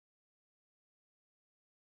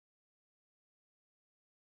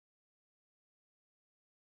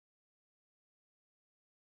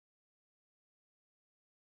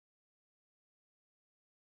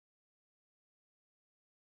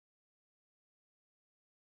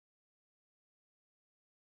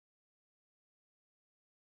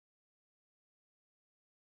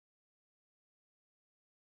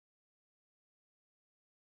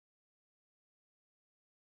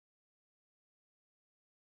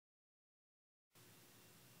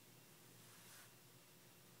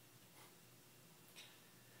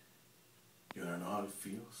know how it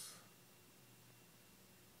feels?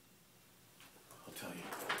 I'll tell you.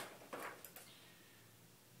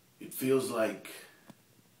 It feels like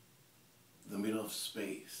the middle of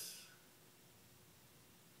space,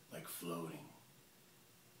 like floating,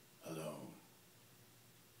 alone.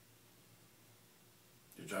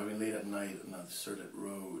 You're driving late at night on a deserted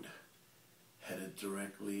road, headed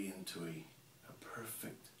directly into a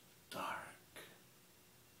perfect dark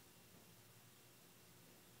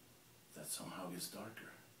that somehow gets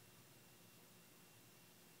darker.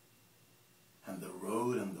 And the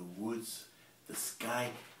road and the woods, the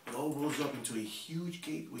sky, it all rolls up into a huge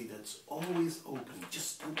gateway that's always open,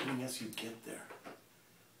 just opening as you get there.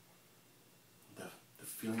 The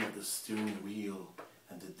feeling of the steering wheel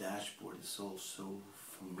and the dashboard is all so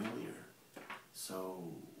familiar,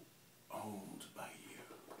 so owned by you.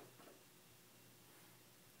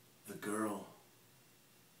 The girl,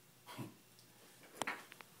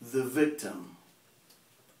 the victim,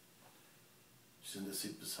 she's in the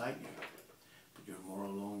seat beside you, but you're more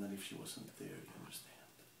alone than if she wasn't there, you understand?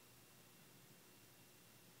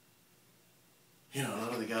 You know, a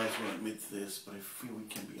lot of the guys won't admit this, but I feel we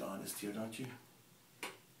can be honest here, don't you?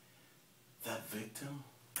 That victim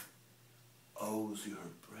owes you her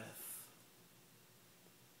breath.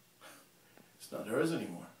 It's not hers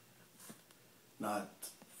anymore. Not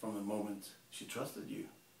from the moment she trusted you.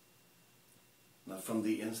 Not from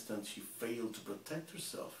the instant she failed to protect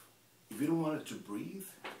herself. If you don't want her to breathe,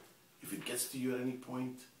 if it gets to you at any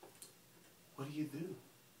point, what do?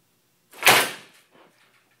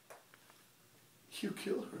 You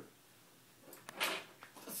kill her.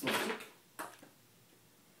 That's logic.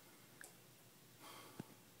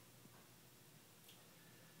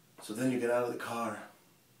 So then you get out of the car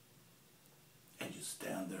and you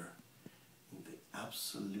stand there in the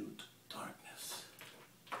absolute darkness.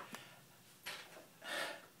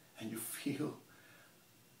 And you feel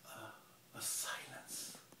a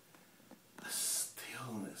silence, a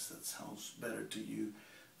stillness that sounds better to you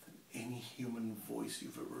than any human voice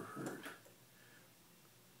you've ever heard.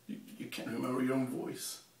 You can't remember your own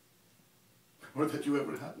voice, or that you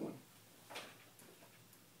ever had one.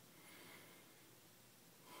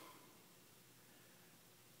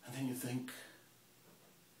 And then you think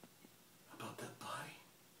about that body,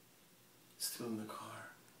 still in the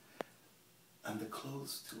car, and the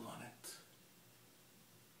clothes still on it,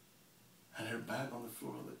 and her bag on the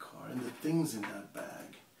floor of the car, and the things in that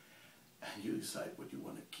bag, and you decide what you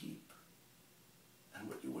want to keep and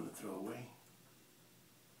what you want to throw away.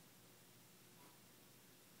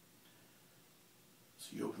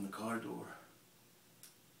 So you open the car door,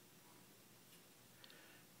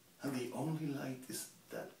 and the only light is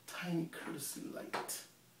that tiny courtesy light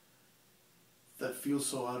that feels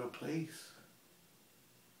so out of place.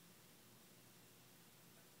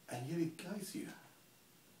 And yet it guides you.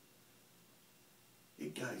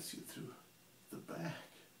 It guides you through the bag.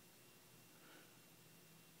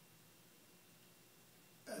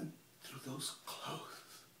 And through those clothes.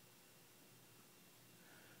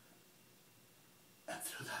 And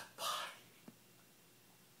through that body.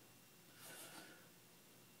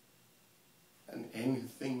 And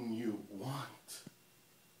anything you want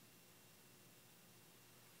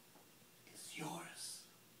is yours.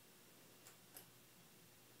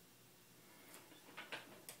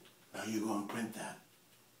 Now you go and print that.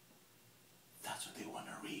 That's what they want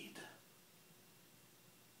to read.